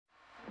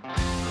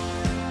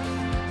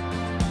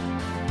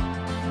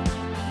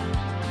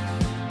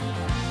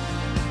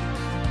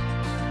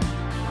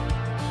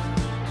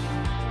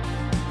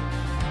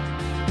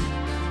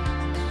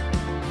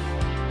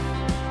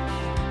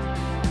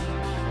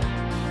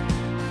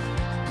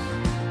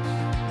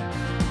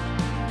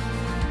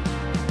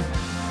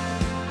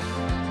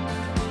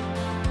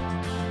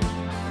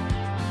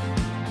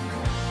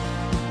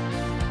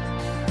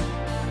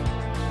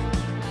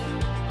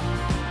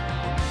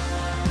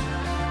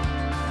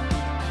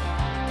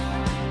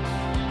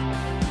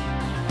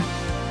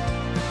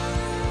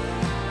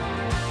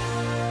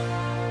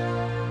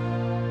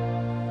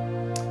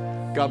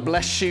God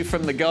bless you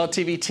from the God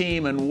TV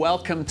team, and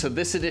welcome to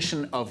this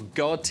edition of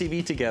God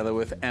TV Together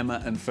with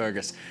Emma and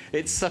Fergus.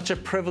 It's such a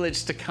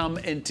privilege to come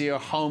into your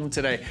home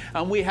today,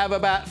 and we have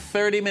about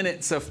 30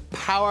 minutes of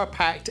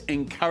power-packed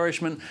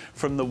encouragement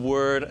from the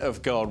Word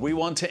of God. We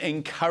want to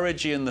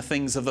encourage you in the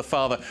things of the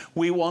Father.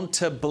 We want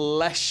to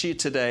bless you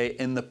today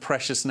in the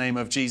precious name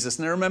of Jesus.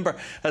 Now remember,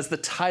 as the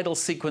title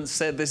sequence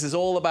said, this is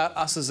all about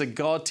us as a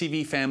God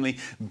TV family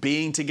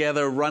being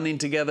together, running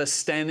together,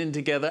 standing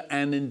together,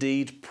 and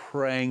indeed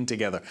praying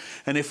together.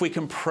 And if we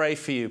can pray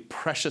for you,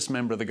 precious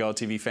member of the God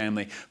TV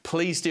family,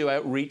 please do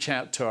reach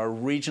out to our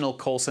regional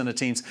call center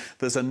teams.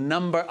 There's a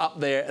number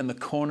up there in the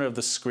corner of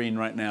the screen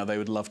right now. They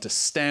would love to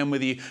stand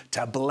with you,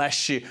 to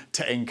bless you,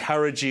 to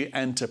encourage you,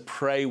 and to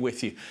pray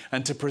with you,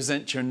 and to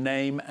present your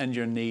name and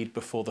your need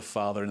before the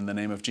Father in the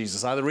name of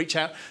Jesus. Either reach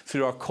out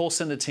through our call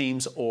center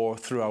teams or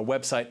through our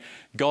website,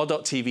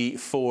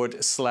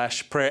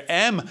 god.tv/prayer.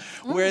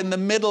 We're in the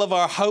middle of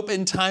our Hope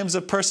in Times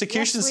of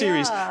Persecution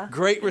series.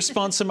 Great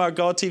response from our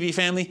God TV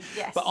family.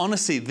 Yes. But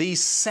honestly,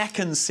 these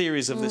second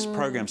series of this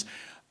programs,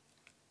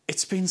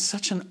 it's been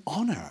such an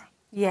honor.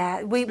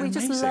 Yeah, we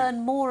just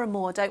learn more and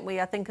more, don't we?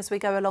 I think as we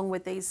go along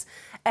with these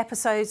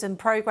episodes and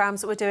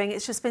programmes that we're doing,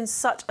 it's just been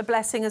such a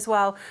blessing as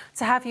well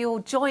to have you all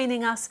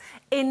joining us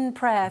in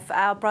prayer for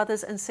our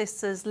brothers and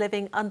sisters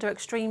living under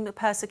extreme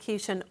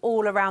persecution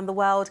all around the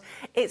world.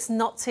 It's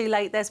not too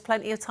late. There's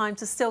plenty of time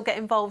to still get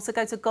involved. So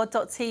go to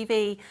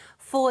god.tv/hope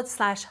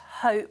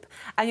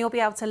and you'll be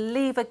able to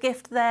leave a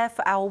gift there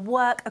for our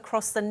work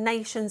across the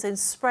nations in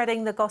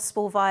spreading the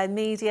gospel via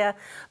media.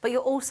 But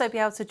you'll also be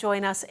able to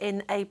join us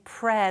in a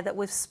prayer that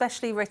we've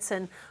specially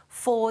written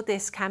for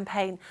this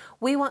campaign.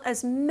 We want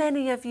as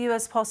many of you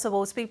as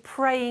possible to be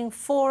praying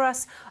for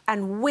us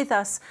and with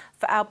us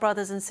for our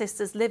brothers and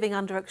sisters living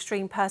under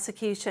extreme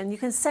persecution. You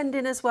can send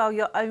in as well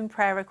your own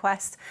prayer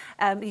request.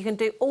 You can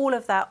do all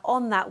of that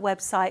on that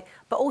website,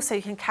 but also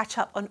you can catch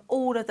up on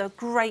all of the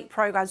great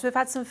programmes. We've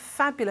had some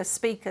fabulous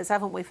speakers,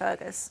 haven't we,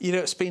 Fergus? You know,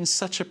 it's been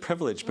such a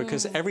privilege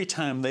because every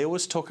time they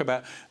always talk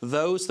about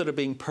those that are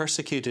being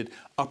persecuted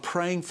are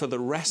praying for the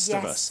rest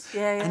of us.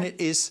 And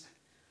it is...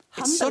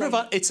 It's sort of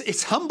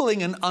it's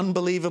humbling and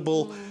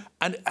unbelievable,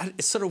 and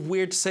it's sort of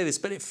weird to say this,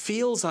 but it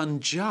feels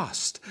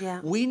unjust.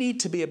 We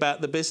need to be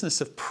about the business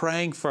of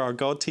praying for our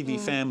God TV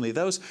family.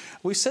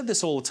 We've said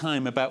this all the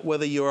time about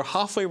whether you're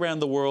halfway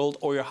around the world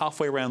or you're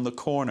halfway around the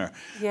corner.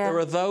 There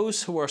are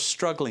those who are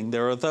struggling.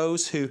 There are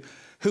those who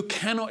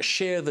cannot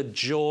share the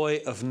joy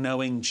of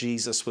knowing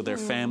Jesus with their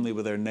family,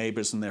 with their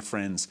neighbours and their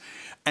friends.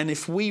 And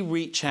if we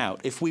reach out,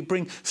 if we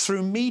bring,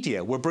 through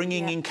media, we're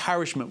bringing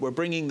encouragement, we're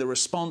bringing the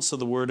response of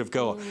the Word of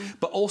God,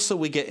 but also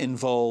we get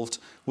involved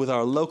with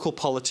our local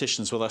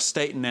politicians, with our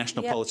state and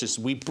national politicians.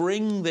 We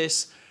bring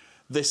this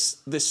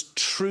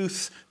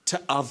truth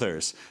to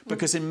others,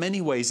 because in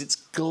many ways it's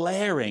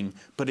glaring,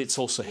 but it's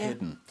also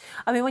hidden.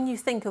 I mean, when you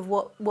think of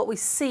what we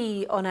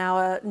see on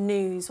our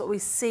news, what we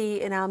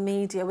see in our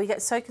media, we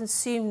get so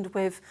consumed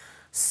with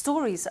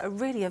stories that are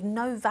really of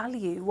no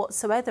value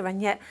whatsoever,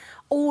 and yet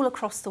all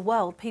across the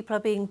world people are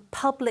being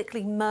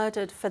publicly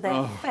murdered for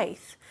their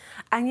faith,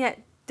 and yet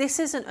this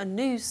isn't a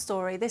news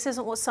story. This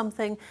isn't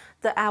something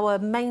that our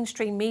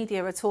mainstream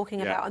media are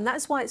talking about. And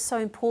that's why it's so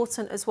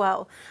important as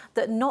well,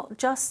 that not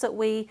just that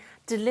we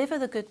deliver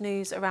the good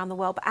news around the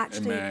world, but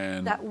actually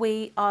that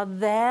we are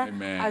there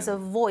as a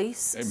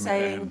voice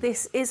saying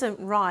this isn't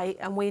right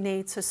and we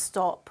need to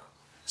stop.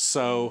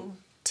 So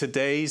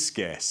today's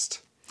guest,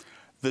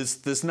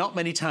 there's not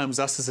many times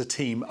us as a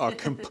team are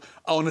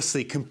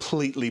honestly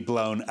completely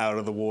blown out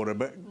of the water,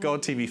 but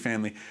God TV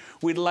family,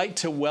 we'd like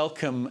to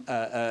welcome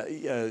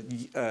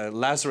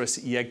Lazarus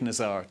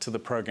Yegnazar to the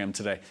program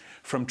today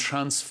from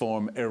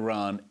Transform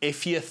Iran.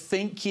 If you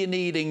think you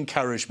need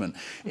encouragement,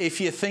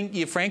 if you think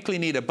you frankly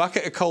need a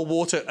bucket of cold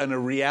water and a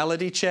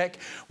reality check,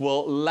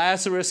 well,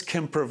 Lazarus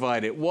can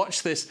provide it.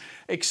 Watch this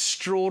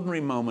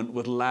extraordinary moment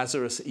with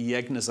Lazarus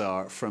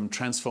Yegnazar from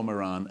Transform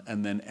Iran,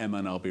 and then Emma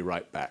and I'll be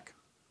right back.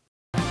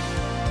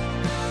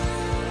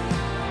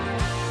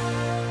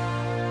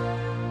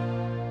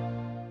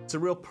 It's a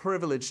real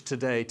privilege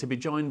today to be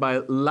joined by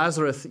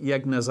Lazarus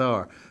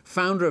Yegnazar,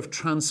 founder of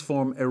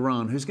Transform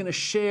Iran, who's going to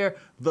share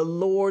the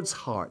Lord's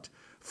heart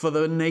for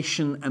the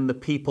nation and the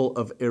people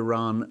of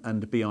Iran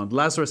and beyond.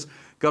 Lazarus,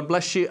 God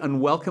bless you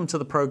and welcome to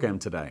the program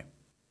today.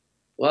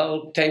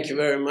 Well, thank you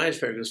very much,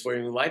 Fergus, for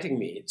inviting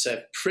me. It's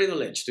a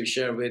privilege to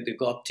share with the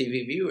God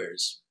TV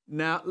viewers.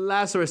 Now,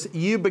 Lazarus,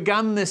 you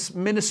began this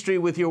ministry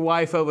with your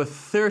wife over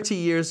 30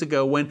 years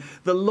ago when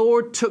the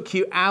Lord took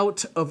you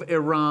out of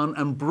Iran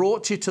and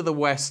brought you to the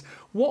West.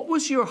 What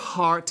was your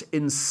heart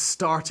in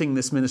starting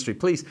this ministry?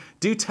 Please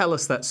do tell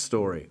us that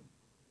story.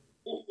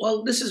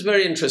 Well, this is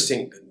very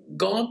interesting.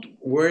 God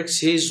works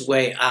His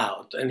way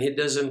out, and He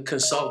doesn't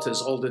consult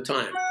us all the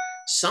time.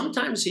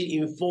 Sometimes He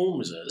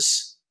informs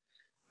us,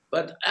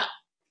 but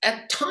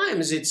at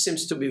times it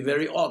seems to be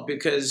very odd,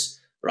 because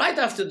right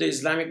after the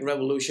Islamic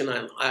Revolution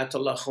and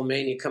Ayatollah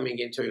Khomeini coming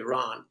into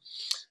Iran,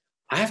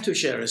 I have to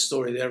share a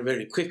story there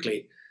very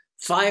quickly.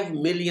 5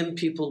 million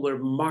people were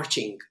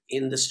marching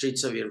in the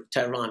streets of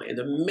Tehran, in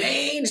the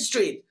main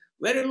street,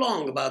 very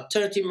long, about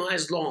 30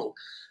 miles long,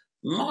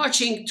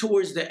 marching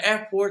towards the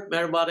airport,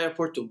 Mehrabad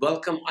airport, to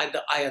welcome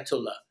the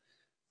Ayatollah.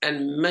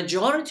 And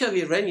majority of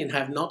Iranians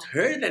have not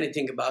heard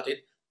anything about it.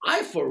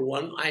 I, for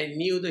one, I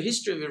knew the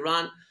history of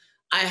Iran.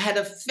 I had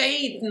a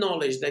faint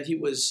knowledge that he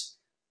was,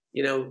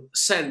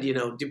 sent,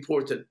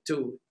 deported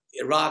to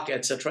Iraq,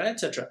 etc.,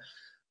 etc.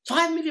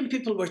 5 million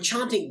people were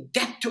chanting,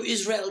 "Death to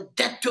Israel,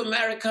 death to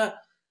America."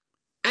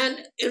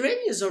 And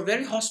Iranians are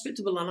very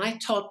hospitable. And I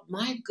thought,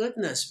 my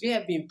goodness, we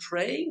have been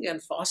praying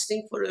and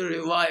fasting for a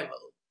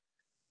revival.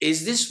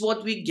 Is this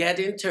what we get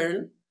in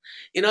turn?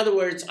 In other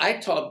words,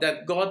 I thought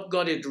that God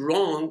got it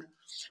wrong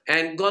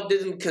and God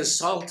didn't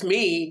consult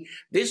me.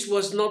 This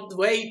was not the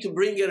way to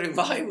bring a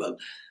revival.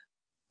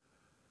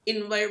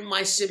 In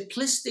my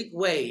simplistic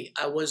way,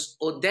 I was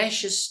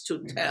audacious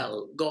to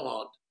tell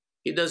God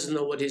he doesn't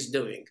know what he's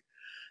doing.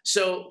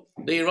 So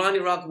the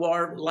Iran-Iraq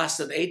war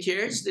lasted 8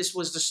 years. This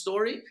was the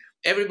story.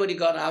 Everybody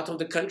got out of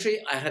the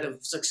country. I had a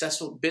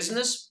successful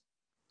business.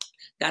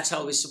 That's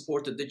how we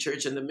supported the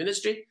church and the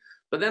ministry.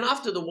 But then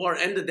after the war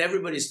ended,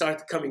 everybody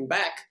started coming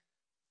back.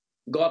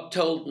 God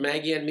told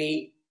Maggie and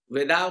me,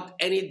 without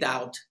any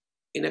doubt,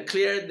 in a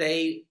clear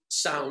day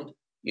sound,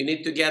 you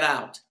need to get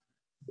out.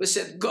 We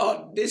said,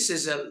 God, this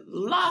is a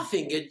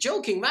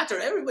joking matter.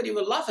 Everybody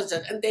will laugh at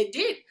it. And they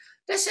did.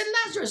 They said,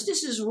 Lazarus,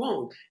 this is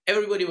wrong.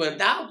 Everybody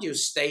went out. You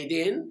stayed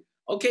in.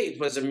 Okay, it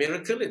was a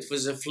miracle. It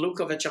was a fluke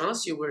of a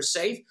chance. You were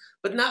safe.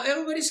 But now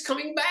everybody's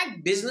coming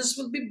back. Business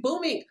will be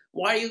booming.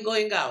 Why are you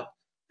going out?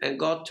 And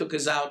God took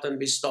us out and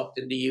we stopped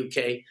in the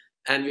UK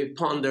and we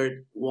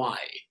pondered why.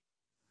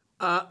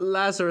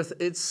 Lazarus,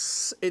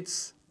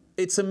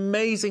 it's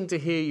amazing to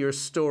hear your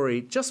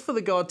story. Just for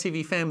the God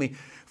TV family,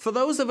 for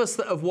those of us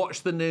that have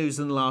watched the news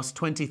in the last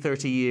 20,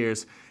 30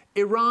 years,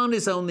 Iran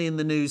is only in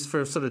the news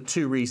for sort of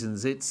two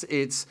reasons.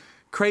 It's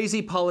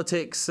crazy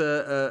politics,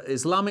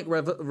 Islamic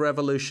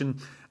revolution,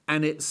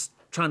 and it's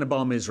trying to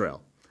bomb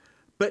Israel.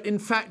 But in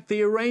fact,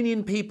 the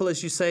Iranian people,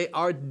 as you say,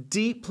 are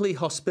deeply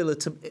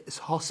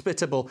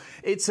hospitable.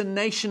 It's a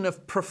nation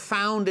of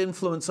profound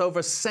influence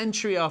over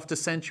century after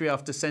century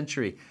after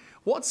century.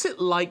 What's it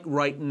like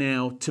right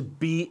now to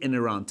be in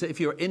Iran? If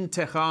you're in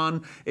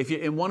Tehran, if you're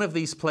in one of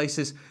these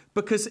places,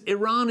 because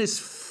Iran is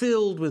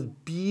filled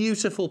with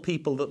beautiful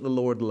people that the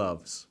Lord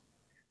loves.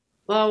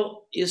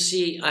 Well, you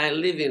see, I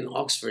live in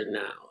Oxford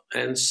now,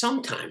 and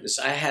sometimes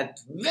I had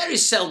very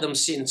seldom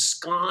seen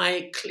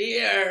sky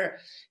clear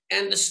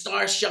and the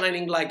stars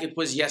shining like it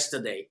was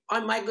yesterday.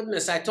 Oh my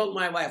goodness, I told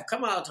my wife,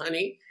 come out,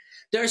 honey.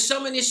 There are so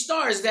many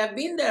stars that have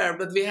been there,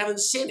 but we haven't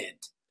seen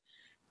it.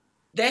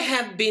 They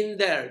have been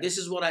there. This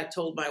is what I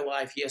told my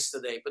wife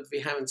yesterday, but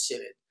we haven't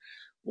seen it.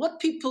 What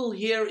people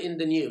hear in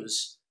the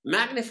news,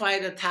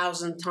 magnified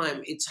 1,000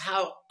 times, it's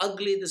how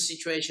ugly the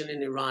situation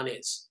in Iran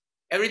is.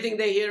 Everything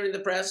they hear in the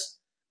press,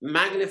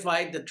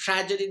 magnified, the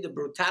tragedy, the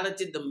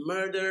brutality, the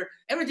murder,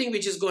 everything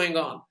which is going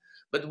on.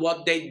 But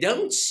what they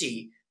don't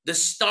see, the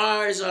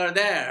stars are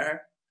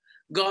there,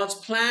 God's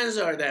plans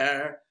are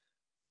there,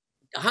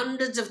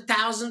 hundreds of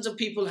thousands of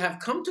people have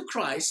come to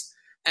Christ,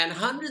 and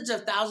hundreds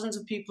of thousands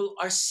of people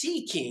are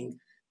seeking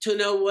to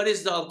know what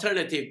is the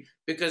alternative,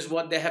 because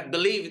what they have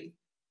believed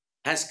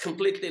has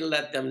completely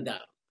let them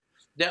down.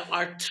 They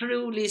are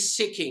truly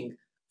seeking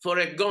for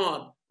a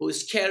God who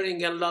is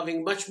caring and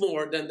loving much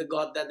more than the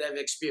God that they've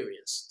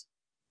experienced.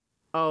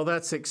 Oh,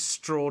 that's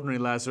extraordinary,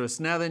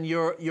 Lazarus. Now then,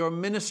 your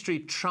ministry,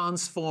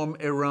 Transform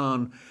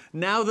Iran,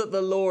 now that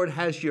the Lord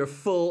has your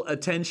full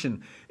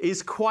attention,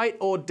 is quite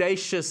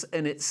audacious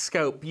in its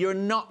scope. You're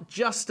not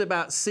just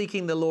about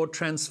seeking the Lord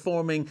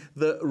transforming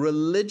the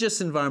religious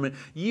environment.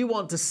 You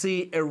want to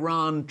see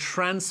Iran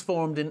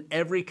transformed in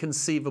every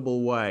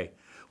conceivable way.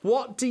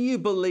 What do you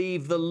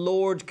believe the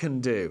Lord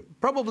can do?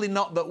 Probably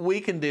not that we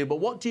can do, but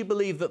what do you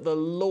believe that the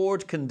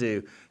Lord can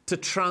do to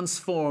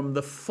transform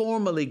the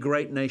formerly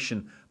great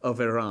nation of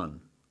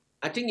Iran?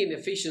 I think in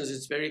Ephesians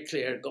it's very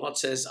clear. God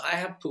says, I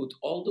have put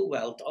all the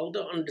wealth, all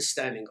the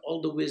understanding,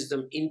 all the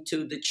wisdom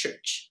into the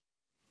church.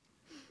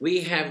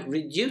 We have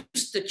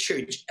reduced the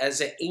church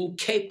as an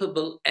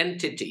incapable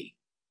entity.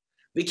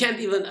 We can't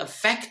even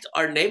affect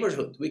our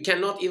neighborhood. We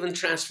cannot even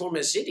transform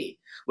a city,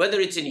 whether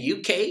it's in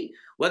UK,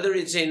 whether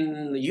it's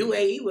in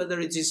UAE, whether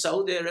it's in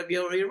Saudi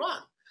Arabia or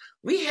Iran.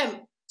 We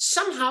have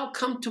somehow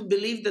come to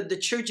believe that the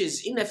church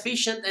is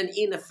inefficient and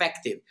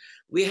ineffective.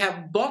 We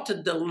have bought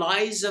the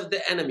lies of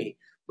the enemy.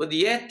 But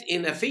yet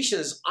in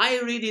Ephesians, I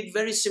read it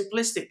very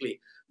simplistically.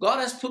 God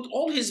has put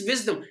all his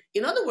wisdom.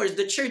 In other words,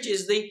 the church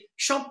is the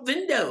shop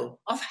window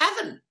of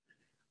heaven.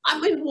 I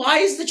mean, why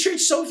is the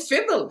church so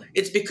feeble?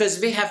 It's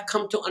because we have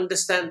come to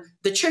understand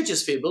the church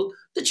is feeble,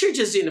 the church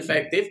is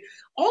ineffective.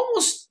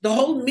 Almost the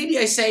whole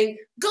media is saying,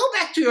 go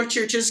back to your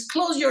churches,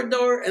 close your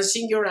door and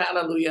sing your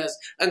hallelujahs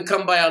and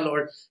come by our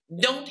Lord.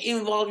 Don't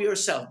involve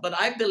yourself. But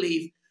I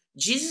believe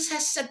Jesus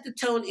has set the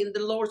tone in the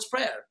Lord's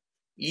Prayer.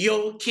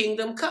 Your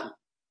kingdom come,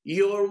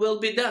 your will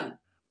be done.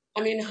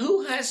 I mean,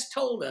 who has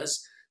told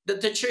us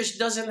that the church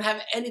doesn't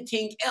have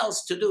anything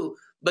else to do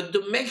but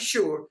to make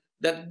sure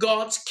that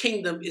God's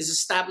kingdom is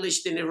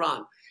established in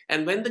Iran.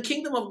 And when the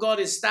kingdom of God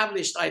is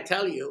established, I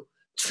tell you,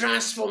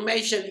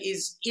 transformation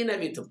is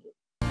inevitable.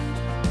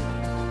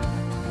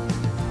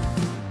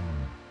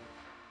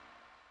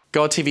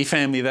 God TV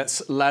family,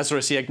 that's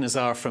Lazarus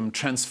Yegnazar from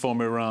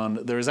Transform Iran.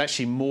 There is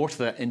actually more to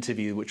that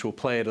interview, which we'll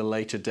play at a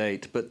later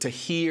date. But to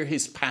hear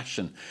his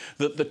passion,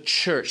 that the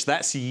church,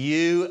 that's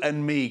you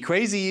and me,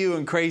 crazy you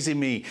and crazy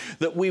me,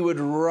 that we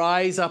would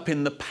rise up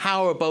in the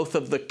power both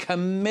of the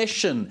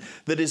commission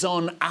that is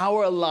on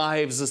our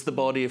lives as the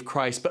body of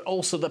Christ, but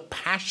also the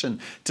passion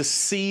to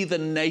see the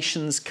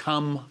nations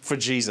come for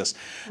Jesus.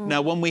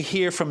 Now, when we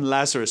hear from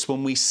Lazarus,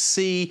 when we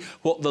see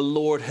what the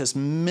Lord has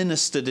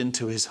ministered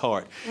into his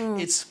heart,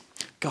 it's,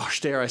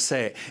 gosh, dare I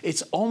say it,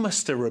 it's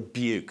almost a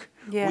rebuke.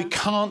 Yeah. We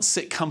can't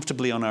sit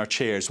comfortably on our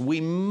chairs. We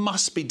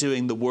must be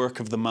doing the work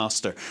of the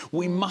Master.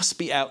 We must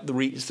be out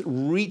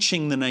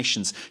reaching the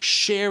nations,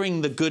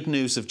 sharing the good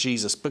news of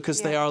Jesus,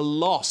 because they are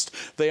lost,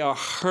 they are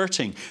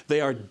hurting, they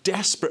are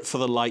desperate for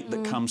the light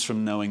that comes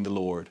from knowing the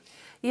Lord.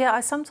 Yeah,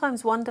 I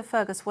sometimes wonder,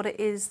 Fergus, what it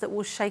is that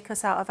will shake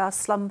us out of our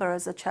slumber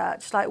as a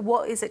church. Like,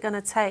 what is it going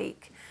to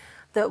take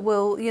that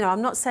will, you know,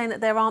 I'm not saying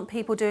that there aren't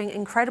people doing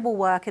incredible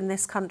work in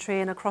this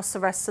country and across the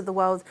rest of the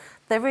world.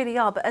 There really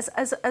are. But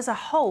as a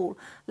whole,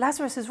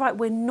 Lazarus is right.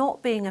 We're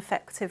not being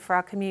effective for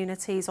our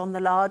communities on the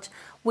large.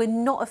 We're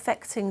not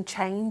affecting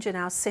change in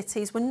our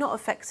cities. We're not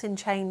affecting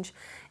change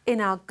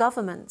in our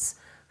governments.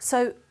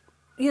 So,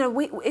 you know,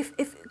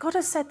 if God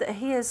has said that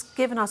he has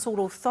given us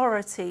all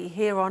authority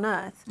here on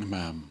earth,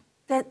 Amen.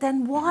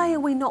 then why are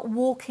we not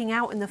walking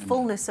out in the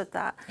fullness of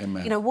that?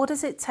 Amen. You know, what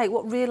does it take?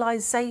 What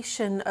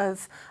realization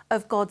of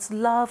God's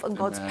love and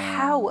God's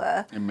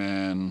power?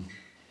 Amen.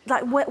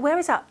 Like, where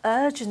is our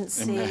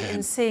urgency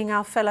in seeing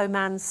our fellow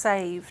man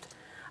saved?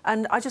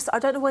 And I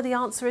don't know where the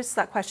answer is to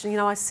that question. You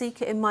know, I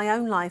seek it in my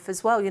own life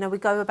as well. You know, we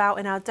go about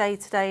in our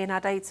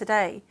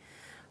day-to-day.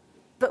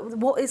 But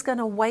what is going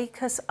to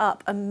wake us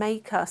up and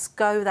make us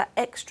go that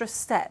extra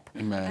step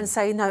and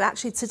say, no,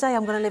 actually today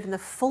I'm going to live in the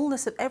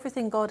fullness of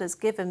everything God has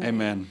given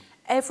me,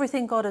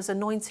 everything God has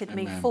anointed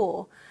me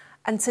for.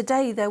 And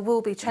today there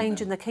will be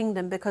change in the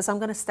kingdom because I'm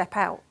going to step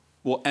out.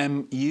 Well,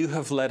 you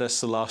have led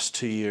us the last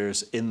 2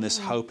 years in this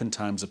Hope in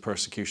Times of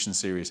Persecution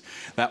series.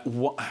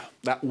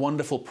 That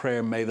wonderful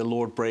prayer, may the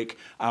Lord break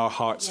our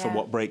hearts for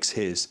what breaks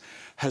his,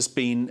 has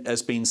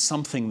been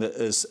something that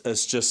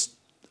has just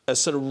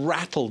sort of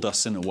rattled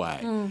us in a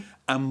way.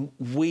 And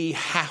we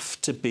have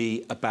to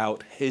be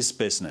about his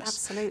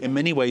business. Absolutely. In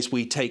many ways,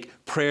 we take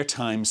prayer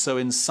time, so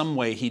in some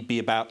way he'd be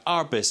about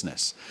our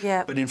business.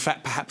 Yeah. But in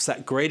fact, perhaps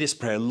that greatest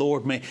prayer,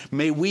 Lord,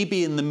 may we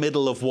be in the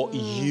middle of what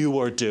you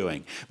are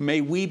doing.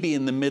 May we be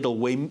in the middle,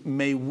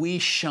 may we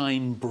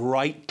shine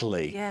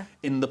brightly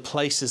in the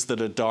places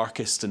that are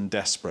darkest and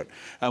desperate.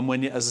 And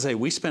when, as I say,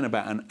 we spent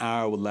about an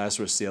hour with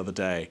Lazarus the other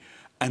day,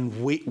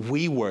 and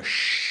we were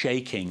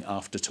shaking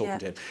after talking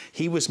to him.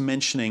 He was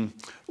mentioning,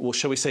 well,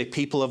 shall we say,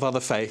 people of other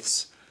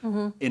faiths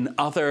in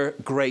other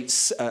great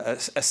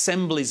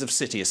assemblies of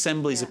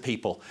of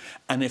people.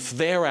 And if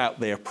they're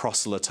out there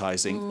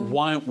proselytizing,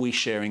 why aren't we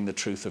sharing the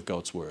truth of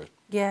God's word?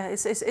 Yeah,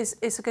 it's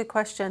a good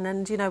question.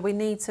 And, you know, we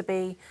need to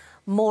be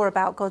more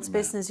about God's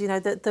business. You know,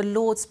 the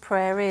Lord's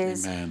Prayer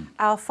is,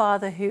 Our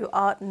Father who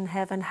art in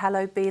heaven,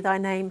 hallowed be thy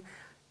name.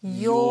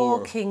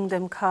 Your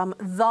kingdom come,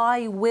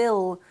 thy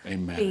will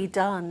be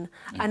done.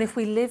 And if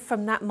we live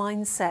from that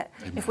mindset,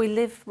 if we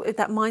live with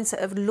that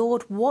mindset of,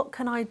 Lord, what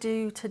can I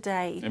do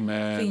today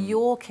for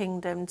your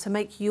kingdom, to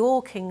make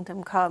your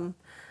kingdom come?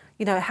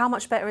 You know, how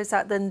much better is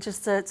that than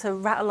just to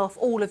rattle off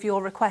all of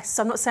your requests?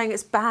 I'm not saying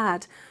it's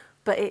bad,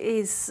 but it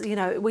is, you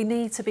know, we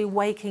need to be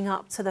waking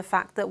up to the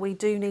fact that we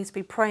do need to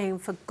be praying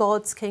for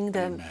God's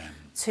kingdom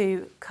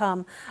to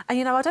come. And,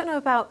 you know, I don't know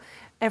about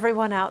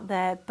everyone out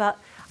there, but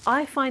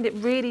I find it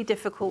really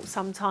difficult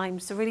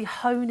sometimes to really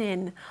hone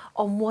in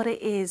on what it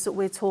is that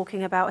we're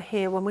talking about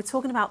here. When we're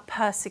talking about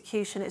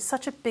persecution, it's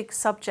such a big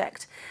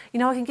subject. You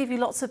know, I can give you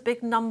lots of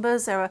big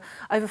numbers. There are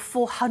over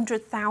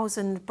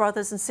 400,000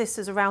 brothers and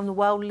sisters around the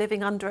world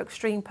living under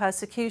extreme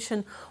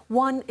persecution.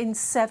 1 in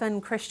 7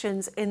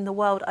 Christians in the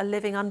world are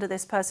living under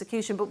this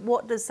persecution. But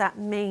what does that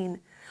mean?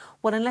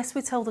 Well, unless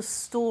we tell the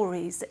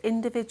stories, the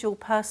individual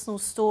personal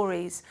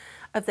stories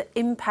of the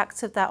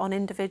impact of that on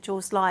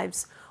individuals'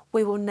 lives,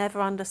 we will never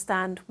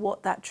understand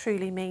what that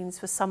truly means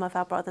for some of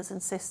our brothers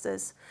and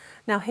sisters.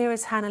 Now, here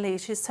is Hannah Lee.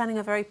 She's telling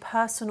a very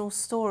personal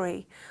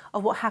story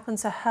of what happened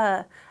to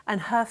her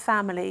and her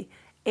family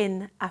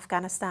in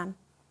Afghanistan.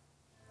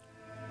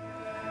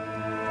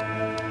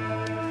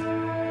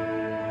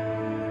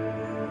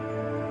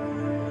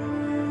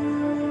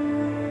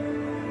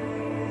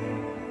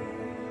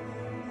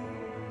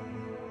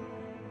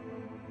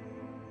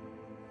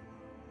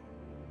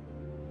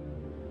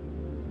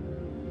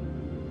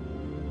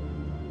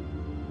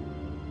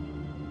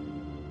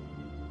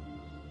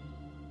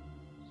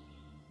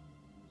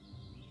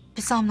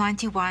 Psalm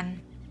 91.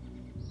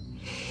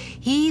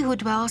 He who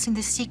dwells in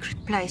the secret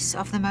place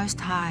of the Most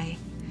High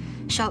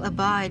shall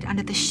abide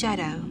under the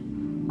shadow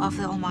of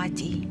the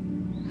Almighty.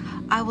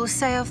 I will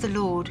say of the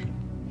Lord,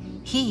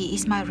 He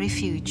is my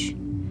refuge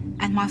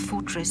and my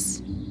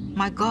fortress,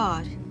 my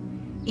God.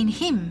 In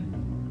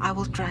him I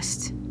will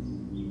trust.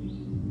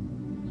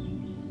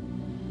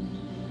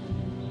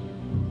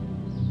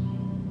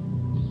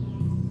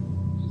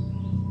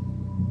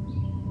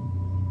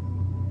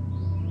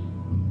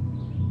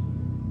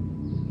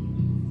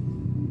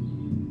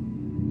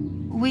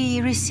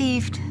 We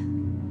received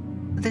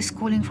this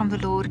calling from the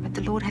Lord, but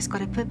the Lord has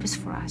got a purpose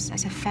for us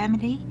as a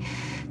family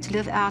to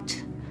live out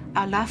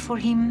our love for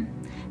him,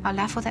 our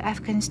love for the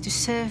Africans, to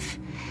serve.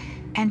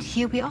 And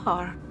here we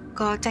are.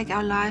 God, take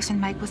our lives and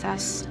make with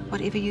us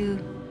whatever you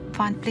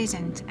find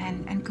pleasant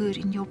and good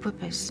in your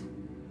purpose.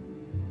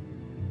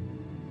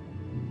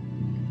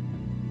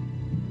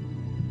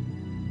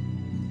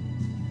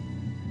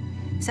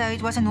 So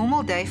it was a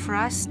normal day for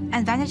us,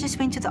 and Vanya just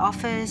went to the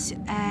office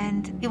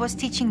and he was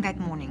teaching that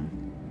morning.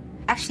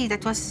 Actually,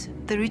 that was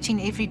the routine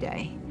every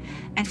day.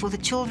 And for the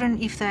children,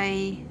 if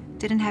they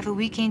didn't have a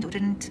weekend or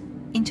didn't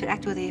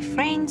interact with their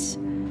friends,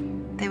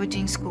 they were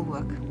doing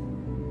schoolwork.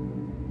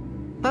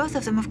 Both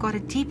of them have got a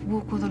deep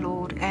walk with the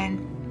Lord, and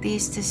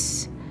there's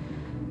this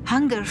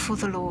hunger for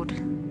the Lord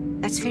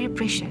that's very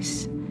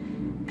precious.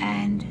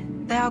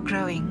 And they are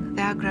growing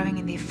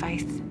in their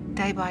faith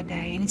day by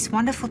day. And it's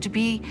wonderful to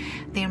be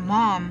their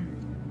mom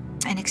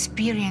and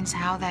experience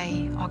how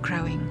they are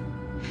growing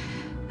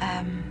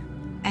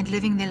and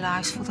living their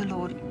lives for the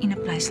Lord in a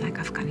place like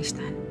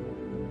Afghanistan.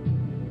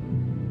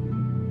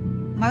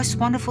 Most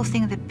wonderful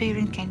thing the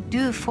parent can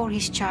do for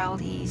his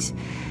child is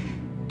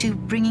to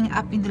bring him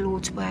up in the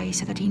Lord's way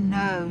so that he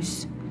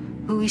knows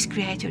who his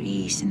Creator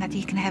is and that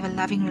he can have a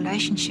loving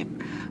relationship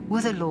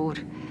with the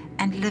Lord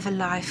and live a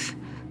life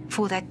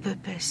for that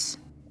purpose.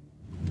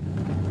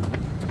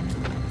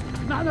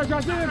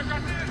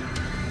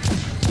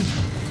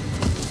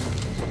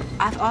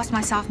 I've asked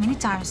myself many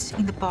times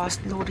in the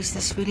past, Lord, is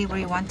this really where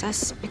you want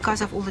us?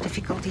 Because of all the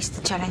difficulties,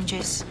 the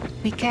challenges,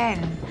 we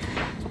can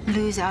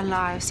lose our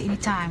lives any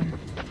time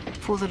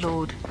for the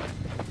Lord.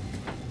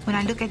 When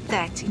I look at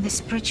that in the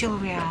spiritual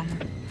realm,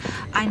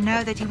 I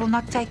know that he will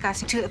not take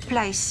us to a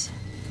place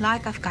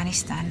like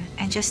Afghanistan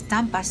and just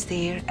dump us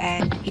there,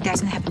 and he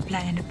doesn't have a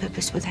plan and a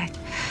purpose with that.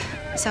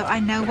 So I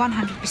know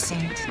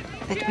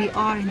 100% that we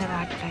are in the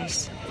right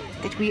place,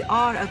 that we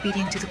are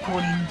obedient to the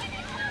calling.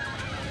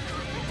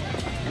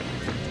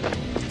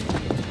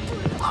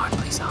 Lord,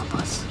 please help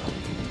us.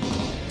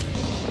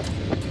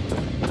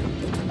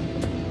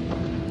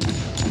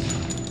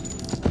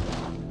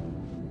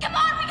 Come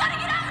on, we gotta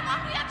get out of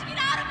here. We have to get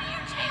out of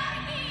here,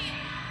 Jamie.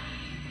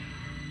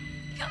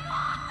 Come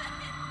on.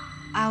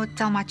 I would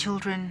tell my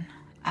children,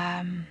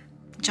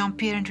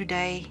 Jean-Pierre and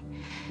Ruday,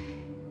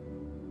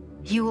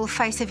 you will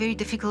face a very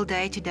difficult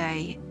day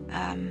today,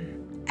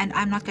 and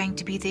I'm not going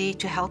to be there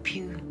to help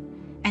you.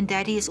 And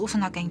Daddy is also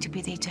not going to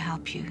be there to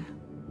help you.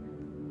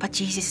 But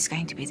Jesus is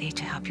going to be there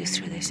to help you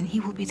through this, and he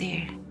will be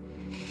there.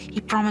 He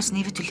promised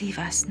never to leave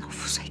us nor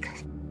forsake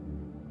us.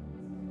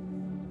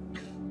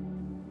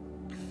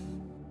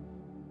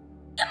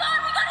 Come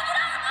on, we gotta get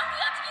out of here. We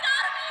have to get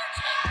out of here,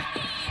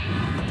 Jamie.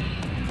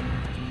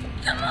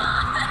 Come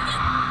on.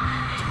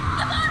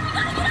 Come on, we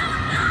gotta get out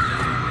now.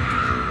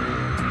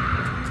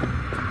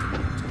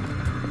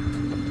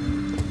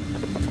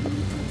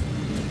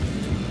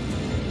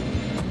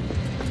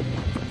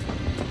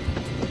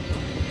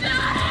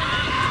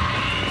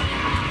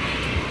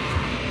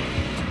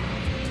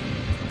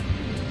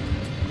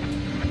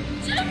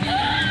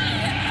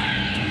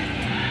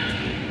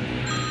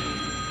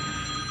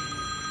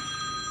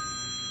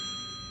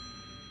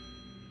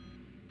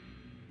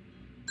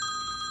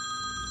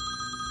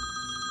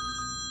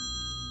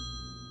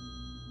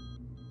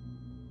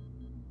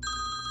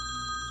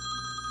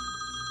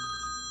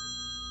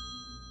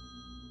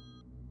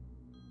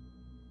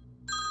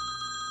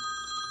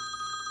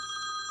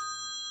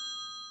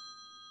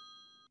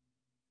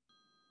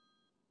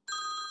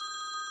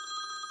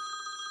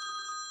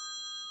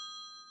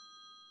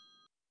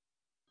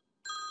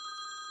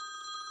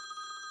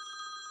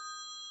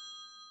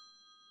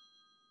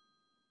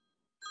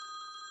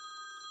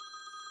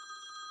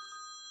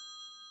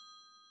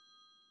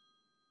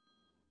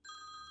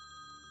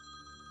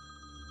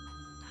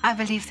 I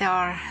believe they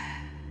are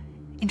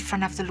in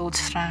front of the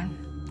Lord's throne,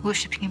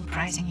 worshiping him,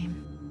 praising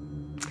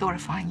him,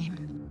 glorifying him.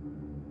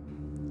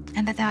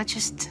 And that they are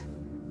just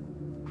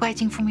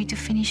waiting for me to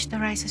finish the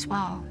race as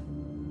well.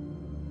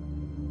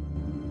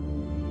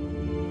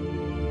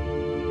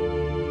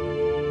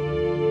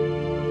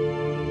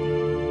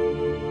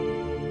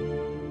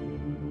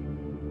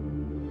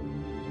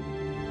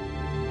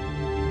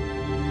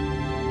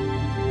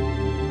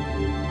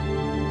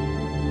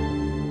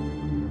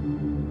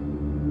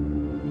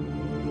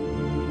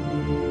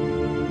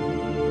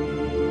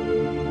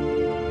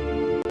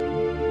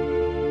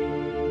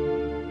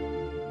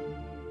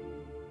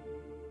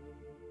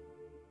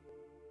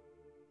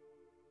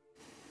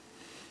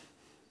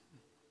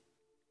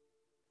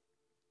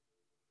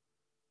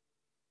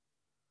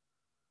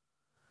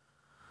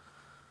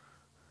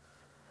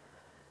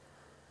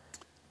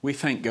 We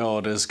thank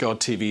God as God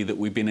TV that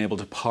we've been able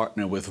to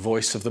partner with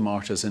Voice of the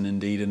Martyrs and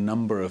indeed a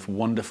number of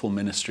wonderful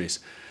ministries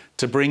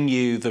to bring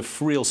you the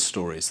real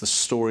stories, the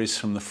stories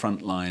from the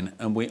front line.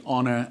 And we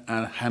honour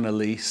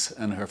Hannah-Lise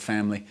and her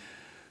family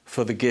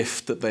for the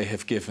gift that they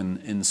have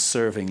given in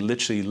serving,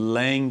 literally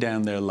laying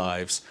down their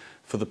lives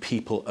for the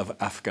people of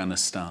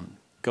Afghanistan.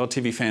 God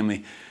TV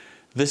family,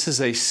 this is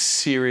a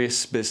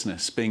serious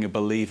business, being a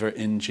believer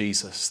in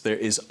Jesus. There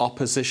is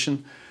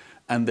opposition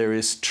and there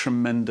is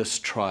tremendous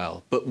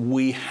trial, but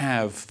we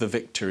have the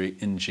victory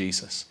in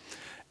Jesus.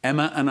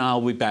 Emma and I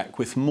will be back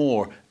with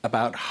more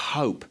about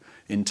hope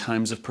in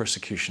times of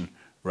persecution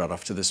right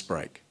after this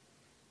break.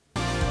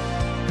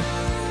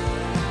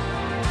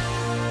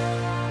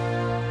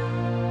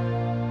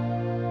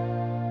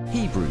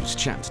 Hebrews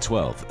chapter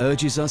 12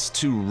 urges us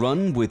to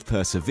run with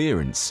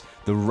perseverance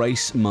the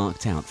race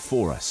marked out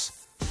for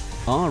us.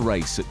 Our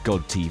race at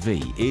God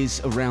TV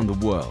is around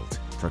the world,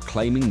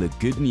 proclaiming the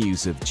good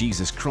news of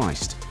Jesus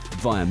Christ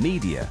via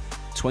media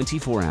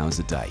 24 hours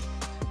a day.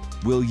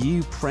 Will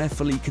you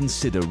prayerfully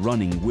consider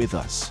running with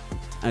us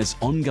as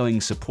ongoing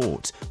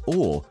support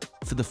or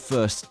for the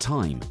first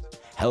time,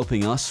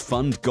 helping us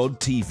fund God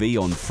TV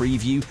on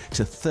Freeview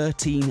to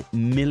 13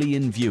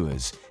 million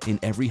viewers in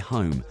every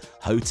home,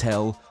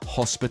 hotel,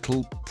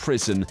 hospital,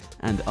 prison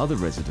and other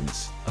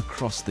residents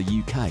across the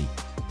UK?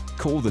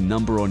 Call the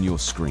number on your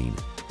screen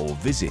or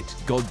visit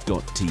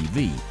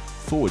god.tv/run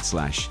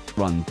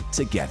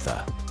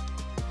together.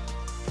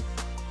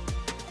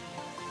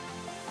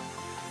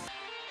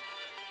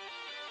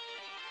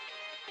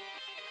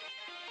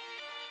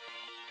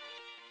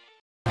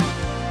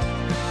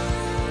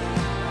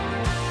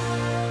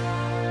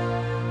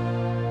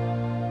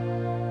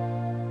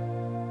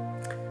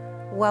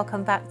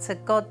 Welcome back to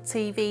God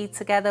TV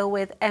together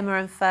with Emma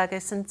and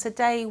Fergus, and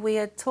today we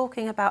are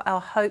talking about our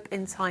Hope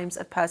in Times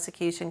of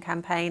Persecution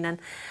campaign. And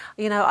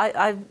you know,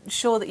 I'm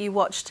sure that you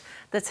watched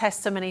the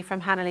testimony from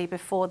Hannah-Lise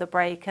before the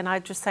break, and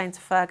I'm just saying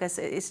to Fergus,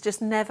 it's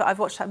just never, I've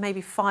watched that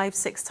maybe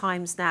 5-6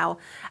 times now,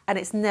 and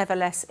it's never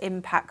less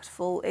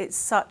impactful. It's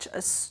such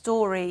a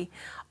story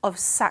of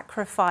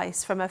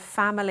sacrifice from a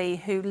family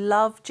who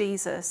love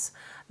Jesus,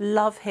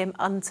 love him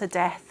unto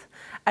death.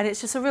 And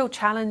it's just a real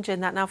challenge in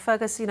that. Now,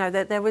 Fergus, you know,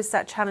 there is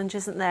that challenge,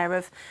 isn't there,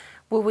 of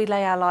will we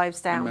lay our lives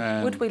down?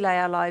 Amen. Would we lay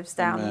our lives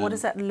down? Amen. What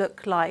does that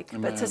look like?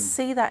 Amen. But to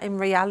see that in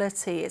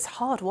reality, it's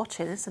hard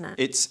watching, isn't it?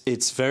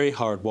 It's very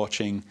hard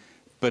watching,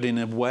 but in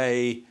a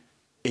way,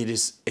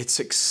 it's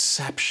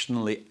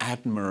exceptionally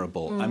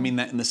admirable. I mean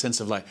that in the sense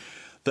of like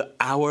that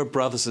our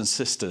brothers and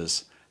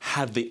sisters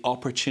had the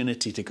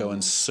opportunity to go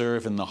and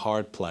serve in the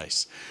hard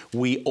place.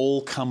 We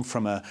all come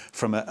from a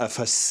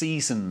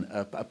season,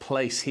 a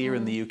place here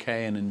in the UK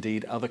and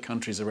indeed other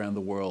countries around the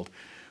world,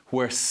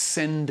 where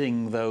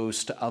sending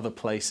those to other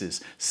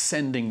places,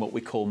 sending what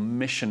we call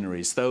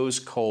missionaries, those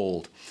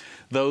called,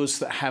 those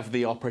that have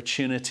the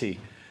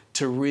opportunity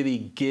to really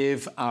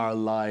give our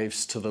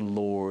lives to the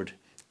Lord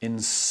in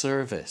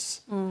service.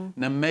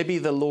 Now, maybe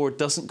the Lord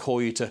doesn't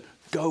call you to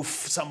go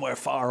somewhere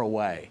far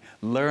away,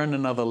 learn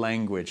another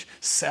language,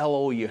 sell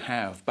all you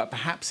have, but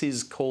perhaps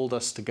he's called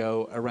us to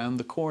go around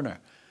the corner.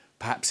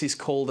 Perhaps he's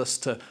called us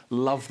to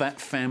love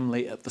that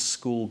family at the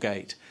school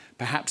gate.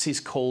 Perhaps he's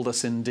called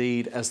us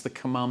indeed, as the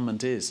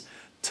commandment is,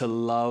 to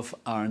love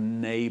our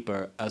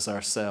neighbour as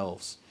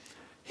ourselves.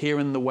 Here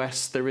in the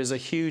West, there is a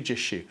huge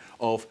issue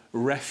of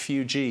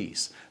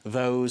refugees,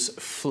 those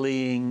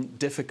fleeing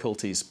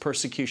difficulties,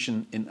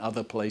 persecution in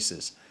other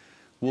places.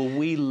 Will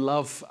we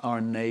love our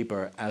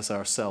neighbour as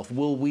ourselves?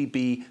 Will we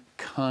be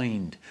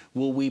kind?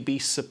 Will we be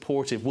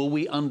supportive? Will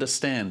we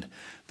understand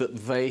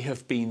that they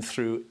have been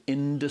through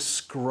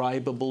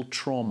indescribable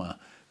trauma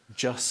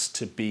just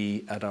to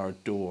be at our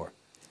door?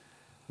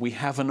 We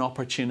have an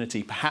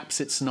opportunity.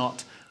 Perhaps it's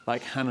not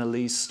like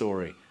Hannah-Lise's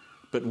story,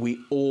 but we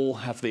all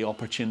have the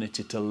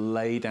opportunity to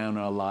lay down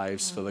our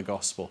lives for the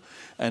gospel.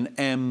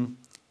 And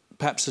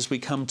perhaps as we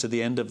come to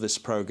the end of this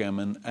programme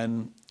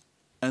and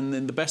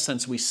in the best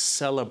sense, we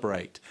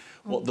celebrate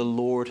what the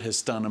Lord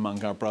has done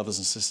among our brothers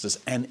and sisters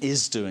and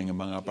is doing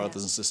among our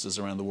brothers and sisters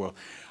around the world.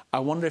 I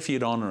wonder if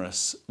you'd honour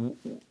us.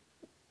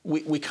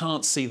 We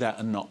can't see that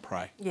and not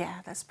pray.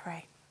 Yeah, let's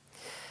pray.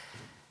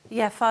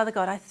 Yeah, Father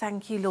God, I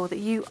thank you, Lord, that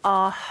you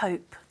are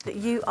hope, that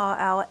you are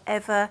our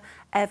ever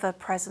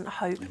present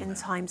hope in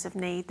times of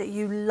need, that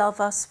you love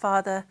us,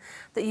 Father,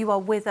 that you are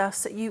with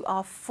us, that you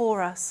are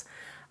for us.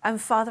 And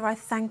Father, I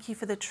thank you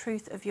for the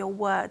truth of your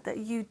word, that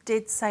you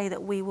did say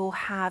that we will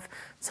have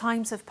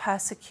times of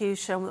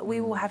persecution, that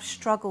we will have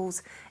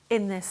struggles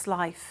in this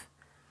life.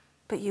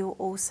 But you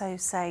also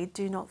say,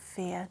 do not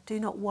fear, do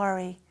not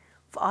worry,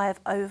 for I have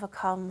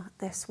overcome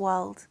this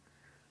world.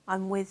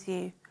 I'm with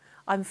you,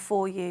 I'm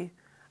for you,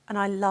 and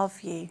I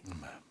love you.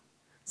 Amen.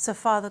 So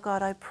Father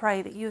God, I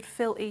pray that you would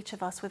fill each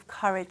of us with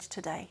courage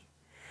today,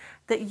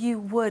 that you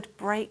would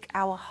break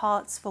our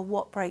hearts for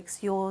what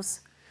breaks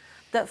yours,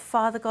 that,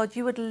 Father God,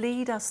 you would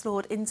lead us,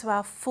 Lord, into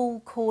our full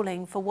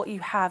calling for what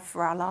you have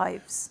for our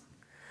lives.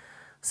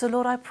 So,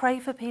 Lord, I pray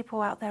for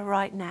people out there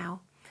right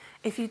now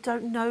If you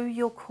don't know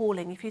your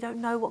calling, if you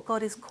don't know what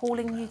God is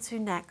calling you to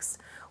next,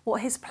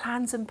 what his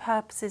plans and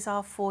purposes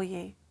are for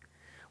you,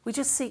 we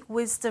just seek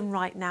wisdom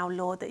right now,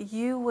 Lord, that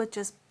you would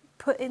just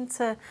put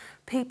into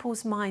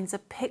people's minds a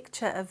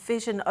picture, a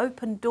vision,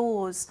 open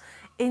doors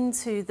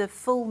into the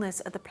fullness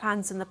of the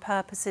plans and the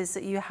purposes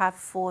that you have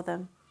for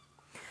them.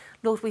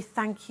 Lord, we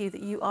thank you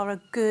that you are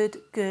a good,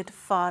 good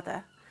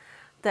Father,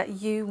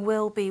 that you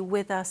will be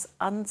with us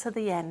unto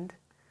the end,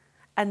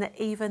 and that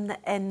even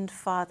the end,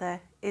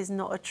 Father, is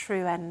not a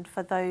true end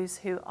for those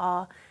who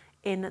are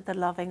in the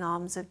loving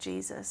arms of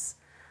Jesus.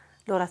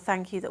 Lord, I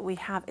thank you that we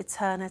have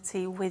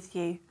eternity with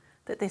you,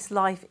 that this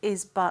life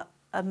is but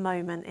a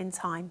moment in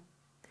time.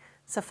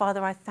 So,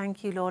 Father, I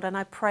thank you, Lord, and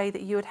I pray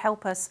that you would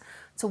help us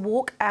to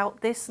walk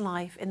out this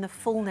life in the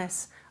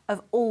fullness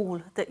of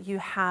all that you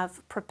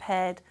have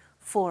prepared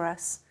for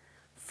us,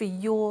 for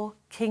your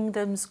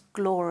kingdom's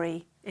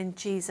glory, in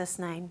Jesus'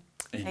 name.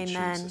 In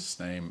Amen. Jesus'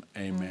 name,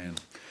 amen.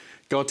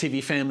 God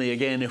TV family,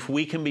 again, if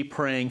we can be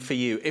praying for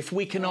you, if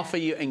we can offer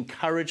you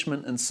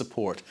encouragement and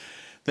support,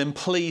 then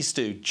please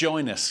do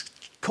join us.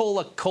 Call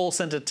the call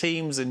centre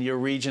teams in your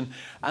region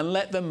and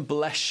let them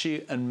bless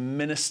you and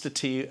minister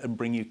to you and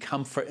bring you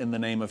comfort in the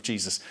name of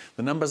Jesus.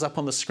 The number's up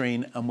on the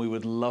screen and we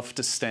would love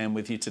to stand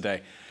with you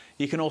today.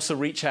 You can also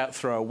reach out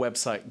through our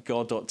website,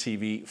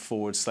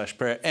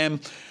 god.tv/prayer.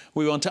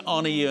 We want to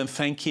honour you and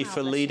thank you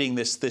for leading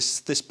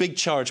this big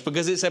charge,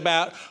 because it's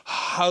about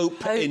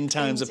hope in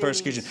times of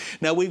persecution.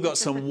 Now, we've got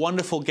some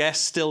wonderful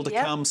guests still to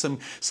come, some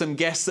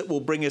guests that will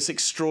bring us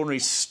extraordinary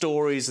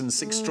stories and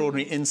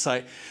extraordinary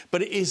insight,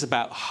 but it is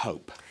about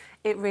hope.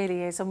 It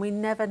really is, and we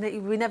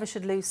never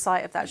should lose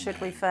sight of that, should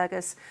we,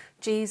 Fergus?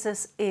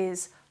 Jesus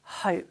is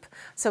hope.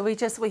 So we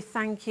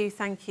thank you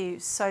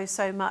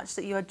so much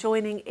that you are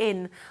joining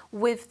in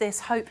with this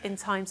Hope in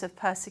Times of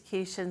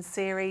Persecution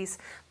series.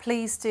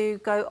 Please do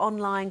go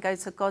online, go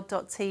to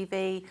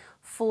god.tv/hope,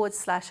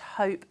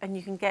 and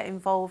you can get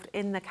involved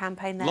in the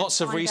campaign there.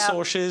 Lots of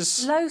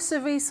resources. Loads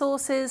of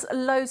resources,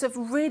 loads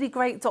of really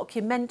great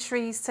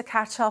documentaries to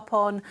catch up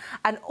on,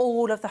 and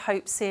all of the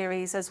Hope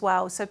series as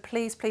well. So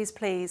please, please,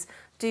 please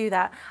do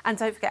that. And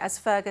don't forget, as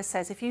Fergus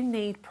says, if you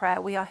need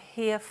prayer, we are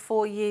here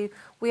for you.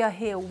 We are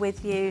here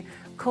with you.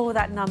 Call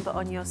that number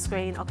on your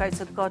screen or go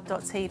to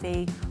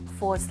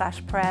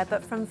god.tv/prayer.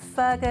 But from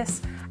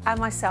Fergus and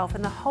myself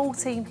and the whole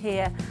team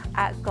here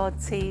at God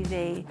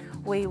TV,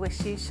 we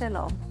wish you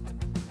shalom.